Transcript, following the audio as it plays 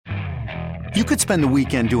You could spend the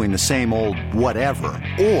weekend doing the same old whatever,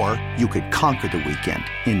 or you could conquer the weekend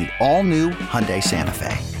in the all-new Hyundai Santa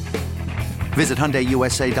Fe. Visit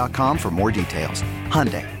HyundaiUSA.com for more details.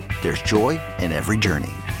 Hyundai, there's joy in every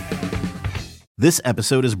journey. This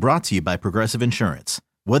episode is brought to you by Progressive Insurance.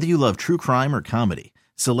 Whether you love true crime or comedy,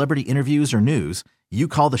 celebrity interviews or news, you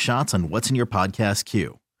call the shots on what's in your podcast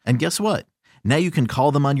queue. And guess what? Now you can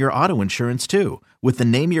call them on your auto insurance too with the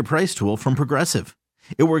Name Your Price tool from Progressive.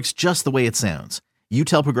 It works just the way it sounds. You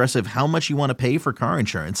tell Progressive how much you want to pay for car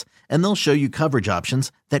insurance, and they'll show you coverage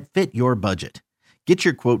options that fit your budget. Get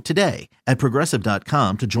your quote today at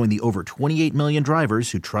Progressive.com to join the over 28 million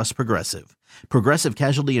drivers who trust Progressive. Progressive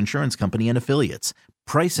Casualty Insurance Company and Affiliates.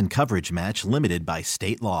 Price and coverage match limited by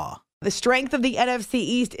state law. The strength of the NFC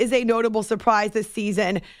East is a notable surprise this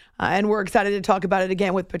season, and we're excited to talk about it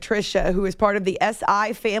again with Patricia, who is part of the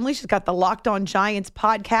SI family. She's got the Locked On Giants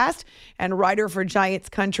podcast and writer for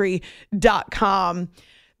GiantsCountry.com.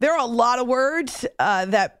 There are a lot of words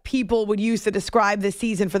that people would use to describe this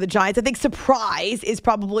season for the Giants. I think surprise is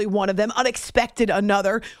probably one of them, unexpected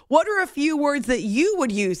another. What are a few words that you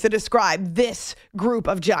would use to describe this group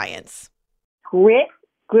of Giants?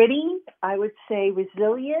 Gritty, I would say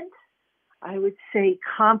resilient. I would say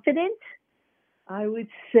confident. I would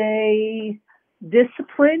say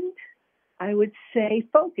disciplined. I would say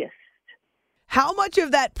focused. How much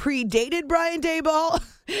of that predated Brian Daboll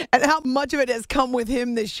and how much of it has come with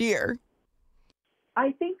him this year?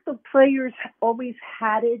 I think the players always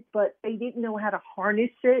had it, but they didn't know how to harness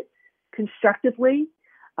it constructively.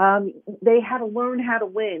 They had to learn how to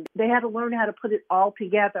win. They had to learn how to put it all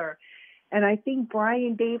together. And I think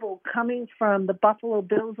Brian Daboll, coming from the Buffalo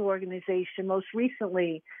Bills organization most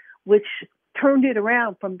recently, which turned it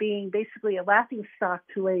around from being basically a laughingstock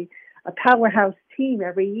to a powerhouse team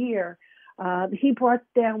every year, he brought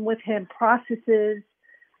down with him processes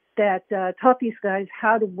that taught these guys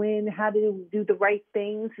how to win, how to do the right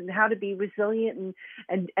things, and how to be resilient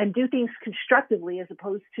and do things constructively as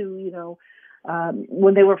opposed to,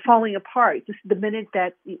 when they were falling apart. Just the minute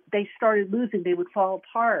that they started losing, they would fall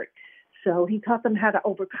apart. So he taught them how to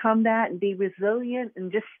overcome that and be resilient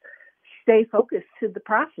and just stay focused to the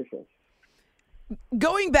processes.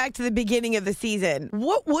 Going back to the beginning of the season,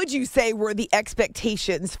 what would you say were the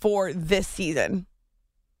expectations for this season?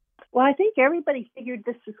 Well, I think everybody figured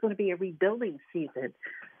this was going to be a rebuilding season.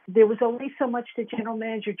 There was only so much that General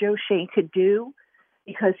Manager Joe Schoen could do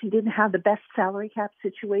because he didn't have the best salary cap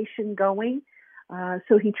situation going.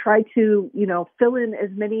 So he tried to, fill in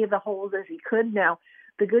as many of the holes as he could. Now,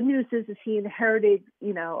 the good news is he inherited,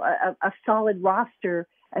 a solid roster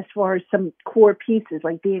as far as some core pieces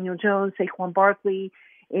like Daniel Jones, Saquon Barkley,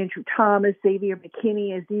 Andrew Thomas, Xavier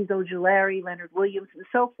McKinney, Azeez Ojulari, Leonard Williams, and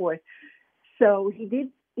so forth. So he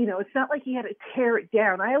did, it's not like he had to tear it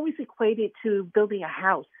down. I always equate it to building a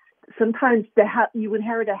house. Sometimes you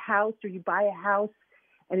inherit a house or you buy a house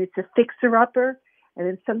and it's a fixer-upper. And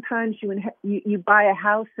then sometimes you buy a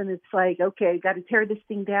house and it's like, okay, got to tear this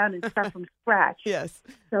thing down and start from scratch. Yes.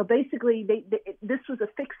 So basically, this was a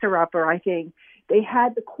fixer-upper, I think. They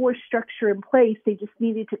had the core structure in place. They just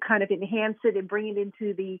needed to kind of enhance it and bring it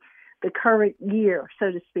into the current year, so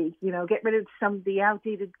to speak. Get rid of some of the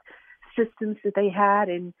outdated systems that they had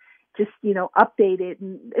and just, update it.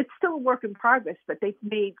 And it's still a work in progress, but they've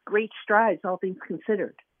made great strides, all things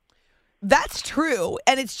considered. That's true,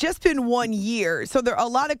 and it's just been 1 year, so a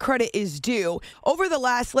lot of credit is due. Over the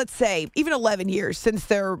last, let's say, even 11 years since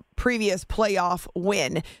their previous playoff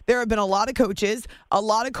win, there have been a lot of coaches, a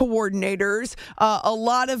lot of coordinators, a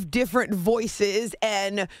lot of different voices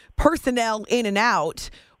and personnel in and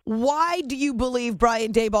out. Why do you believe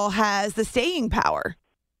Brian Daboll has the staying power?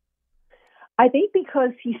 I think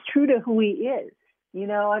because he's true to who he is. You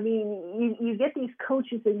get these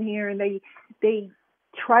coaches in here and they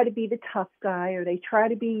try to be the tough guy, or they try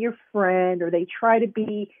to be your friend, or they try to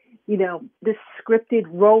be, this scripted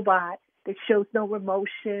robot that shows no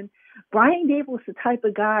emotion. Brian Daboll is the type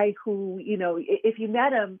of guy who, if you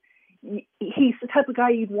met him, he's the type of guy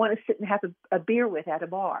you'd want to sit and have a beer with at a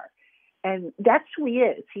bar. And that's who he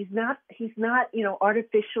is. He's not,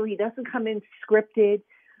 artificial. He doesn't come in scripted.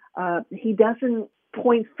 He doesn't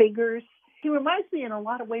point fingers. He reminds me in a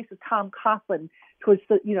lot of ways of Tom Coughlin towards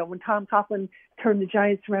when Tom Coughlin turned the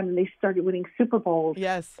Giants around and they started winning Super Bowls.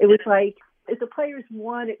 Yes. It was like, if the players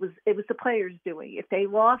won, it was the players doing. If they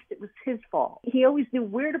lost, it was his fault. He always knew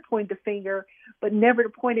where to point the finger, but never to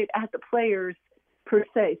point it at the players per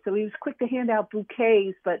se. So he was quick to hand out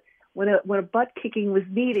bouquets, but when a butt kicking was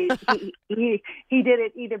needed, he did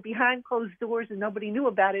it either behind closed doors and nobody knew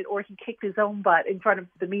about it, or he kicked his own butt in front of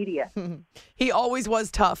the media. He always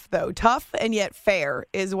was tough, though. Tough and yet fair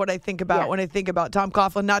is what I think about when I think about Tom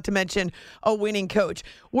Coughlin, not to mention a winning coach.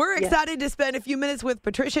 We're excited to spend a few minutes with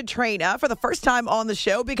Patricia Traina for the first time on the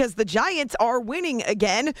show because the Giants are winning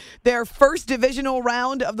again. Their first divisional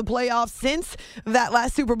round of the playoffs since that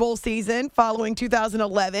last Super Bowl season following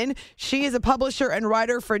 2011. She is a publisher and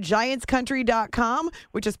writer for GiantsCountry.com,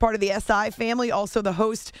 which is part of the SI family, also the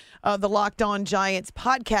host of the Locked On Giants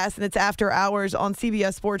podcast, and it's After Hours on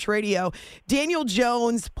CBS Sports Radio. Daniel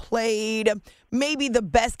Jones played maybe the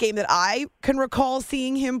best game that I can recall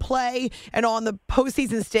seeing him play, and on the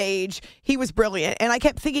postseason stage, he was brilliant, and I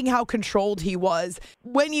kept thinking how controlled he was.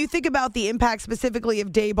 When you think about the impact specifically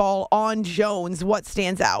of Daboll on Jones, what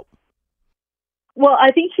stands out? Well,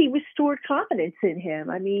 I think he restored confidence in him.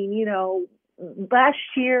 I mean, last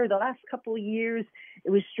year, the last couple of years,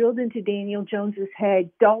 it was drilled into Daniel Jones's head,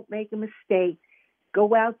 don't make a mistake.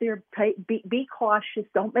 Go out there, be cautious.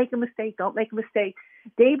 Don't make a mistake. Don't make a mistake.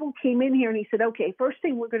 Daboll came in here and he said, okay, first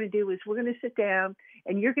thing we're going to do is we're going to sit down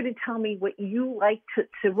and you're going to tell me what you like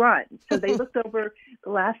to run. So they looked over the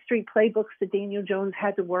last 3 playbooks that Daniel Jones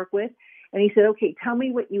had to work with. And he said, okay, tell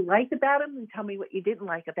me what you liked about him and tell me what you didn't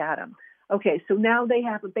like about him. Okay, so now they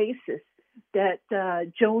have a basis that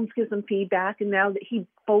Jones gives them feedback, and now that he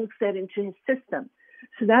folds that into his system.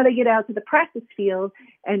 So now they get out to the practice field,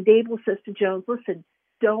 and Daboll says to Jones, listen,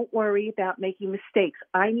 don't worry about making mistakes.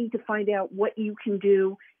 I need to find out what you can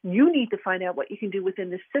do. You need to find out what you can do within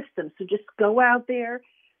the system. So just go out there,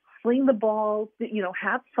 sling the ball,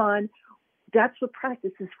 have fun. That's what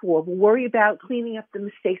practice is for. We'll worry about cleaning up the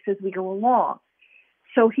mistakes as we go along.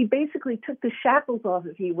 So he basically took the shackles off,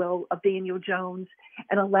 if you will, of Daniel Jones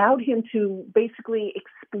and allowed him to basically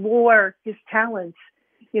explore his talents,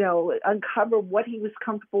 uncover what he was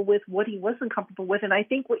comfortable with, what he wasn't comfortable with. And I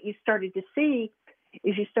think what you started to see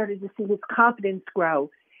is his confidence grow.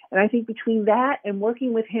 And I think between that and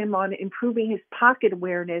working with him on improving his pocket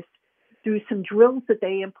awareness through some drills that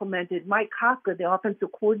they implemented, Mike Kafka, the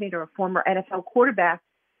offensive coordinator, a former NFL quarterback,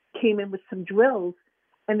 came in with some drills.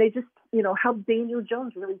 And they just, helped Daniel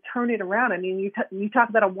Jones really turn it around. I mean, you talk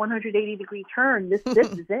about a 180-degree turn. This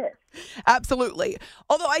is it. Absolutely.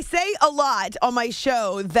 Although I say a lot on my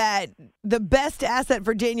show that the best asset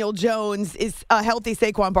for Daniel Jones is a healthy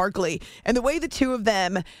Saquon Barkley. And the way the two of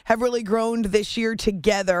them have really grown this year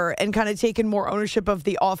together and kind of taken more ownership of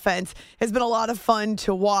the offense has been a lot of fun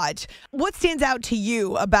to watch. What stands out to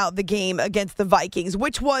you about the game against the Vikings,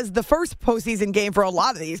 which was the first postseason game for a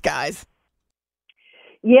lot of these guys?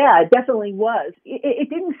 Yeah, it definitely was. It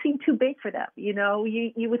didn't seem too big for them.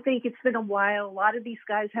 You would think it's been a while. A lot of these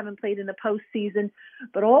guys haven't played in the postseason.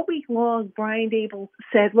 But all week long, Brian Daboll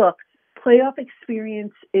said, look, playoff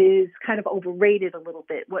experience is kind of overrated a little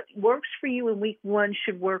bit. What works for you in week 1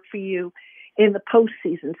 should work for you in the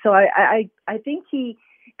postseason. So I think he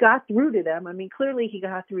got through to them. I mean, clearly he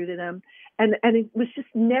got through to them. And it was just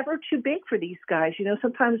never too big for these guys.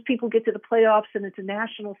 Sometimes people get to the playoffs and it's a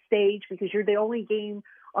national stage because you're the only game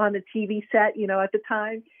on the TV set, at the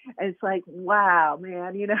time. And it's like, wow,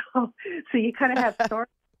 man, So you kind of have star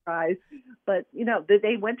surprise. But,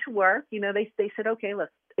 they went to work. They said, okay, look,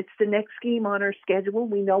 it's the next game on our schedule.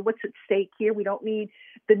 We know what's at stake here. We don't need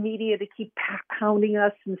the media to keep pounding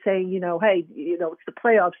us and saying, hey, it's the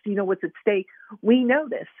playoffs. Do you know what's at stake? We know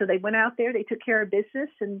this. So they went out there, they took care of business,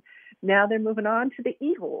 and now they're moving on to the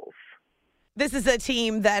Eagles. This is a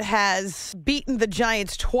team that has beaten the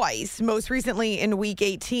Giants twice, most recently in Week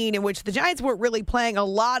 18, in which the Giants weren't really playing a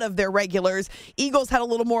lot of their regulars. Eagles had a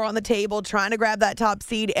little more on the table, trying to grab that top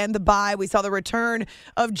seed and the bye. We saw the return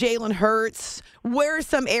of Jalen Hurts. Where are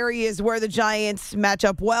some areas where the Giants match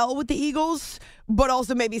up well with the Eagles, but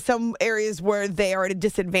also maybe some areas where they are at a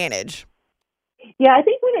disadvantage? Yeah, I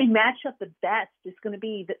think where they match up the best is going to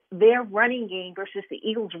be their running game versus the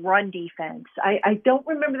Eagles' run defense. I don't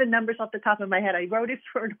remember the numbers off the top of my head. I wrote it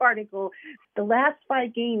for an article. The last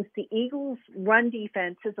 5 games, the Eagles' run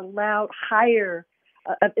defense has allowed higher.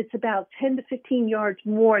 It's about 10 to 15 yards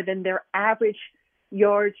more than their average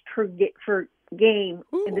yards per game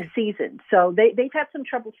in the season. So they've had some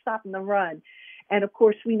trouble stopping the run. And, of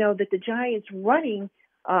course, we know that the Giants' running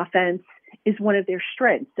offense is one of their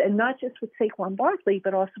strengths, and not just with Saquon Barkley,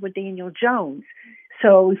 but also with Daniel Jones.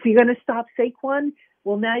 So if you're going to stop Saquon,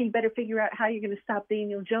 well, now you better figure out how you're going to stop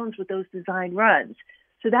Daniel Jones with those design runs.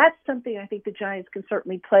 So that's something I think the Giants can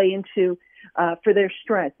certainly play into for their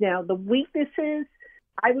strength. Now, the weaknesses,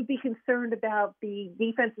 I would be concerned about the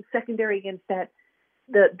defensive secondary against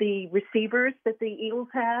the receivers that the Eagles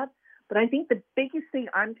have. But I think the biggest thing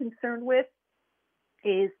I'm concerned with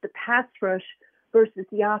is the pass rush versus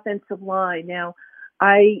the offensive line. Now,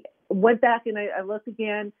 I went back and I looked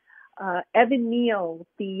again. Evan Neal,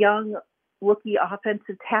 the young rookie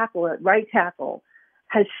offensive tackle at right tackle,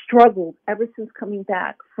 has struggled ever since coming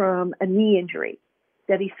back from a knee injury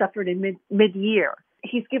that he suffered in mid-year.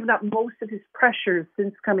 He's given up most of his pressures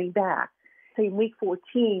since coming back. Say in week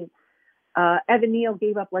 14, Evan Neal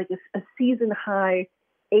gave up like a season-high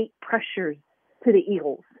 8 pressures to the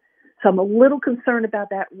Eagles. So I'm a little concerned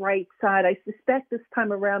about that right side. I suspect this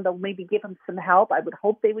time around they'll maybe give him some help. I would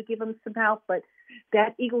hope they would give him some help. But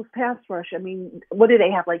that Eagles pass rush, I mean, what do they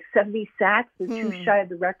have, like 70 sacks? They're too shy of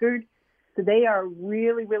the record. So they are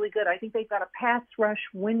really, really good. I think they've got a pass rush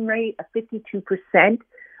win rate of 52%,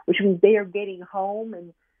 which means they are getting home,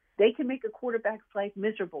 and they can make a quarterback's life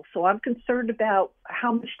miserable. So I'm concerned about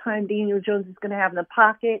how much time Daniel Jones is going to have in the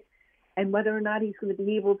pocket and whether or not he's going to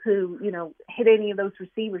be able to, hit any of those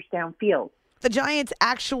receivers downfield. The Giants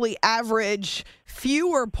actually average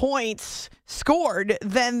fewer points scored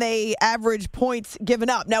than they average points given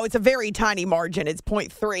up. Now, it's a very tiny margin. It's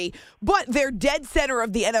 0.3, but they're dead center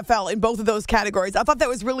of the NFL in both of those categories. I thought that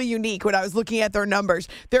was really unique when I was looking at their numbers.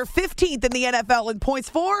 They're 15th in the NFL in points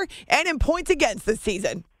for and in points against this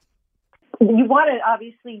season. You want to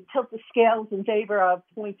obviously tilt the scales in favor of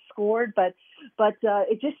points scored, but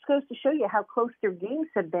it just goes to show you how close their games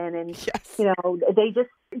have been, and yes. They're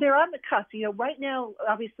on the cusp. Right now,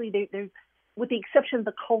 obviously they're with the exception of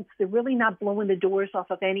the Colts, they're really not blowing the doors off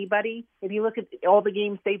of anybody. If you look at all the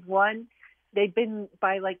games they've won, they've been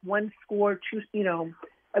by like one score,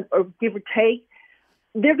 or give or take.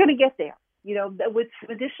 They're going to get there. With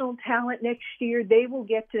some additional talent next year, they will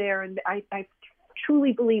get there, and I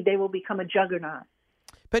truly believe they will become a juggernaut.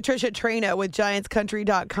 Patricia Traina with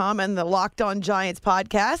GiantsCountry.com and the Locked On Giants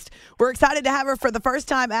podcast. We're excited to have her for the first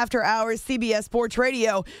time after hours CBS Sports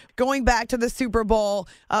Radio, going back to the Super Bowl,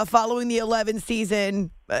 following the 11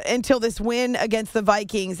 season until this win against the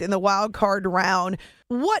Vikings in the wild card round.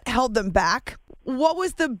 What held them back? What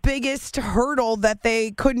was the biggest hurdle that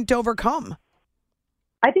they couldn't overcome?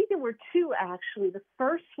 I think there were two, actually. The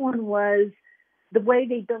first one was the way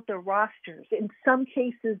they built their rosters. In some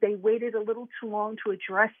cases, they waited a little too long to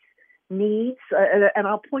address needs. And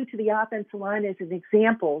I'll point to the offensive line as an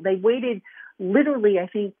example. They waited literally,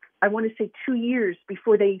 I want to say 2 years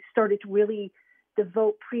before they started to really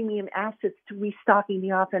devote premium assets to restocking the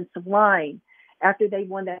offensive line after they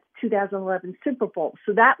won that 2011 Super Bowl.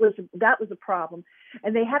 So that was a problem.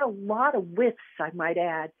 And they had a lot of whiffs, I might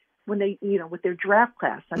add, when they, with their draft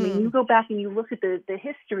class. I mean, you go back and you look at the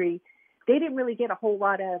history, they didn't really get a whole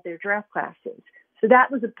lot out of their draft classes. So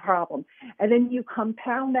that was a problem. And then you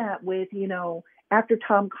compound that with, after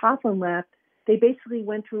Tom Coughlin left, they basically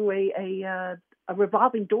went through a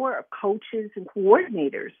revolving door of coaches and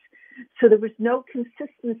coordinators. So there was no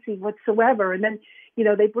consistency whatsoever. And then,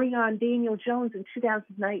 they bring on Daniel Jones in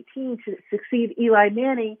 2019 to succeed Eli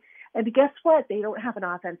Manning. And guess what? They don't have an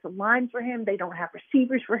offensive line for him. They don't have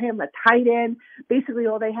receivers for him, a tight end. Basically,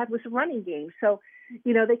 all they had was a running game. So,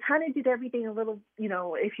 they kind of did everything a little,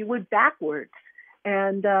 if you would, backwards.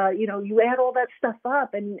 And, you add all that stuff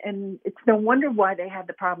up, and it's no wonder why they had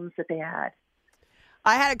the problems that they had.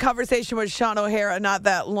 I had a conversation with Sean O'Hara not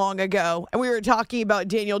that long ago, and we were talking about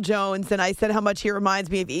Daniel Jones, and I said how much he reminds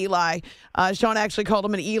me of Eli. Sean actually called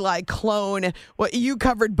him an Eli clone. Well, you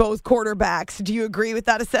covered both quarterbacks. Do you agree with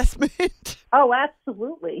that assessment? Oh,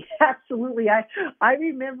 absolutely. Absolutely. I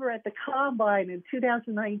remember at the Combine in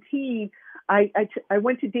 2019, I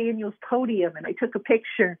went to Daniel's podium, and I took a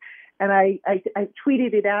picture. And I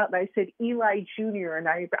tweeted it out, and I said, Eli Jr., and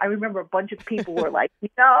I remember a bunch of people were like,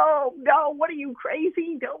 no, what are you,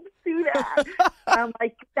 crazy? Don't do that. I'm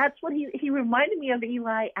like, that's what he reminded me of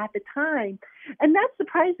Eli at the time. And that's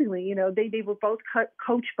surprisingly, they were both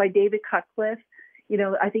coached by David Cutcliffe.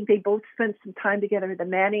 I think they both spent some time together at the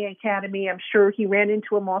Manning Academy. I'm sure he ran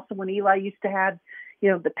into him also when Eli used to have,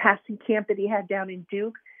 the passing camp that he had down in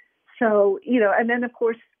Duke. So, and then, of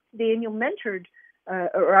course, Daniel mentored,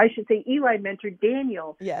 or I should say Eli mentored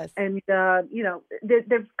Daniel. Yes. And,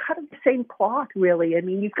 they're cut of the same cloth, really. I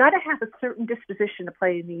mean, you've got to have a certain disposition to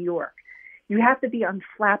play in New York. You have to be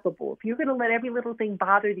unflappable. If you're going to let every little thing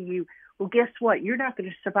bother you, well, guess what? You're not going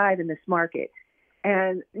to survive in this market.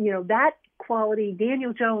 And, that quality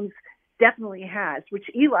Daniel Jones definitely has, which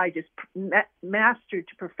Eli just mastered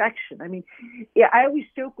to perfection. I mean, I always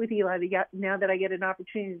joke with Eli now that I get an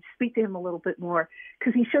opportunity to speak to him a little bit more,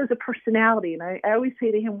 because he shows a personality. And I always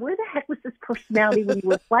say to him, where the heck was this personality when you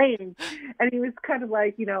were playing? And he was kind of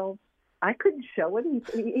like, I couldn't show it.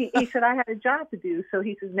 He said I had a job to do, so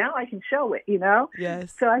he says now I can show it.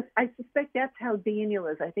 Yes. So I suspect that's how Daniel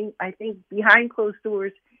is. I think behind closed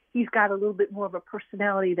doors, he's got a little bit more of a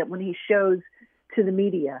personality that when he shows to the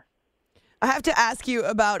media. I have to ask you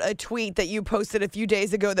about a tweet that you posted a few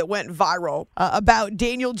days ago that went viral about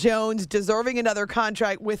Daniel Jones deserving another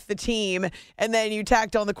contract with the team. And then you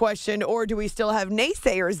tacked on the question, or do we still have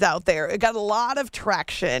naysayers out there? It got a lot of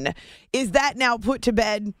traction. Is that now put to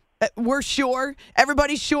bed? We're sure?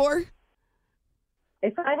 Everybody's sure?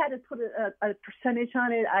 If I had to put a percentage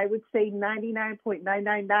on it, I would say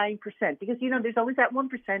 99.999%. Because, there's always that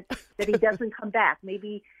 1% that he doesn't come back.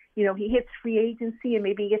 Maybe he hits free agency and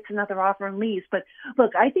maybe he gets another offer and leaves. But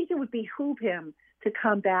look, I think it would behoove him to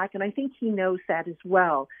come back, and I think he knows that as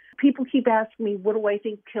well. People keep asking me, what do I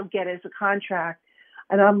think he'll get as a contract?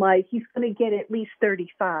 And I'm like, he's going to get at least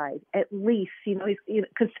 35, at least,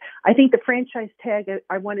 because I think the franchise tag,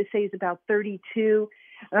 I want to say, is about 32.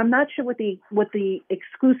 And I'm not sure what the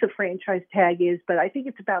exclusive franchise tag is, but I think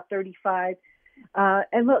it's about 35.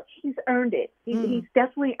 And look, he's earned it. He's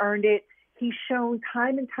definitely earned it. He's shown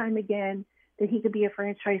time and time again that he could be a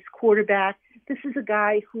franchise quarterback. This is a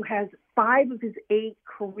guy who has 5 of his 8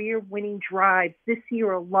 career-winning drives this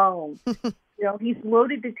year alone. He's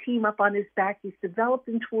loaded the team up on his back. He's developed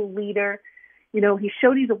into a leader. He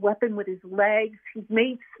showed he's a weapon with his legs. He's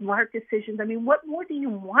made smart decisions. I mean, what more do you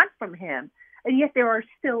want from him? And yet there are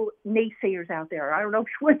still naysayers out there. I don't know if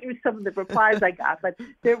you went through some of the replies I got, but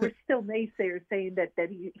there were still naysayers saying that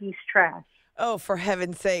he's trash. Oh, for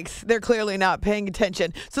heaven's sakes. They're clearly not paying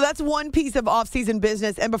attention. So that's one piece of off-season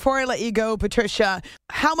business. And before I let you go, Patricia,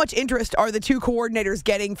 how much interest are the two coordinators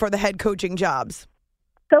getting for the head coaching jobs?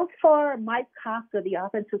 So far, Mike Kafka, the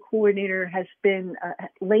offensive coordinator, has been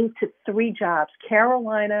linked to 3 jobs: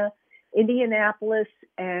 Carolina, Indianapolis,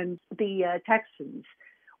 and the Texans.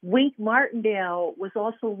 Wink Martindale was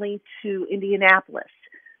also linked to Indianapolis.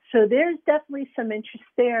 So there's definitely some interest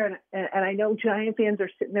there. And I know Giant fans are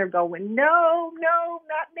sitting there going, no,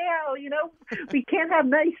 not now. We can't have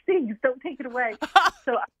nice things. Don't take it away.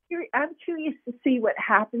 So I'm curious to see what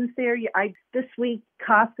happens there. This week,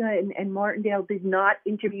 Kafka and Martindale did not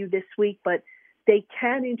interview this week, but they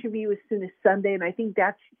can interview as soon as Sunday. And I think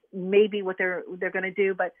that's maybe what they're going to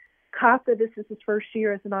do. But Kafka, this is his first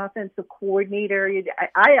year as an offensive coordinator.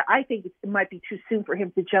 I think it might be too soon for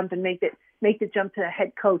him to jump and make the jump to a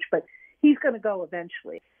head coach, but he's going to go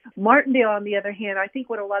eventually. Martindale, on the other hand, I think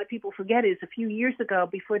what a lot of people forget is a few years ago,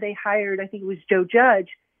 before they hired, I think it was Joe Judge,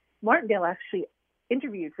 Martindale actually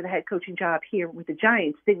interviewed for the head coaching job here with the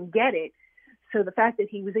Giants, didn't get it. So the fact that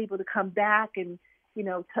he was able to come back and,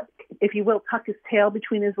 if you will, tuck his tail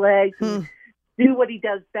between his legs and do what he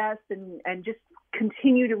does best and just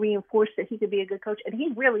continue to reinforce that he could be a good coach. And he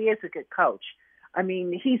really is a good coach. I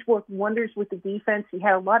mean, he's worked wonders with the defense. He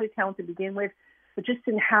had a lot of talent to begin with, but just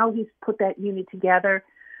in how he's put that unit together.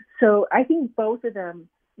 So I think both of them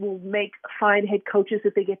will make fine head coaches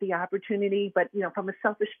if they get the opportunity. But, from a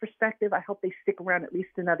selfish perspective, I hope they stick around at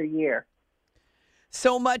least another year.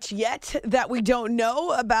 So much yet that we don't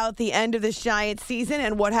know about the end of this Giants season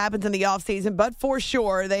and what happens in the offseason, but for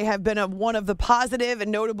sure they have been one of the positive and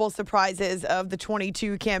notable surprises of the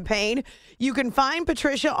 22 campaign. You can find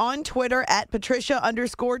Patricia on Twitter at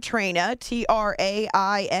Patricia_Traina,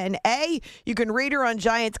 Traina. You can read her on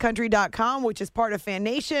GiantsCountry.com, which is part of Fan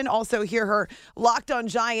Nation. Also hear her Locked on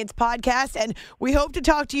Giants podcast, and we hope to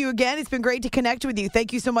talk to you again. It's been great to connect with you.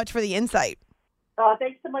 Thank you so much for the insight.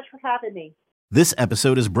 Thanks so much for having me. This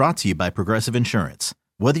episode is brought to you by Progressive Insurance.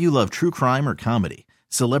 Whether you love true crime or comedy,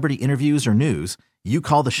 celebrity interviews or news, you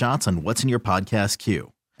call the shots on what's in your podcast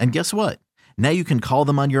queue. And guess what? Now you can call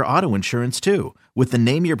them on your auto insurance too with the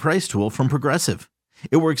Name Your Price tool from Progressive.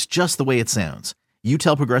 It works just the way it sounds. You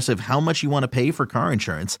tell Progressive how much you want to pay for car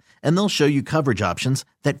insurance, and they'll show you coverage options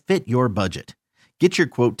that fit your budget. Get your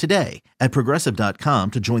quote today at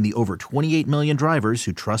Progressive.com to join the over 28 million drivers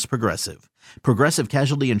who trust Progressive. Progressive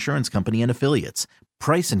Casualty Insurance Company and Affiliates.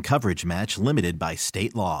 Price and coverage match limited by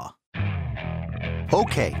state law.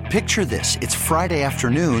 Okay, picture this. It's Friday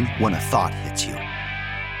afternoon when a thought hits you.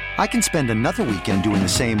 I can spend another weekend doing the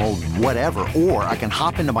same old whatever, or I can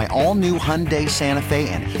hop into my all-new Hyundai Santa Fe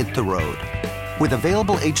and hit the road. With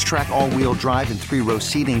available H-Track all-wheel drive and 3-row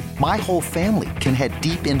seating, my whole family can head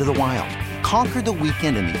deep into the wild. Conquer the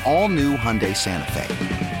weekend in the all-new Hyundai Santa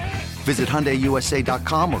Fe. Visit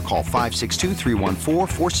HyundaiUSA.com or call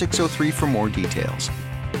 562-314-4603 for more details.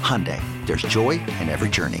 Hyundai, there's joy in every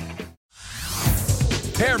journey.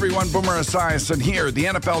 Hey everyone, Boomer Esiason here. The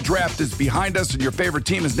NFL draft is behind us and your favorite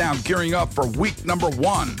team is now gearing up for week number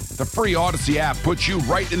 1. The free Odyssey app puts you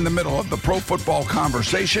right in the middle of the pro football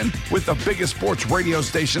conversation with the biggest sports radio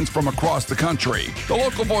stations from across the country. The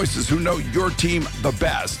local voices who know your team the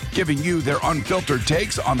best, giving you their unfiltered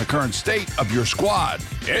takes on the current state of your squad.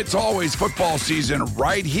 It's always football season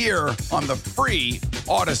right here on the free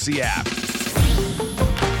Odyssey app.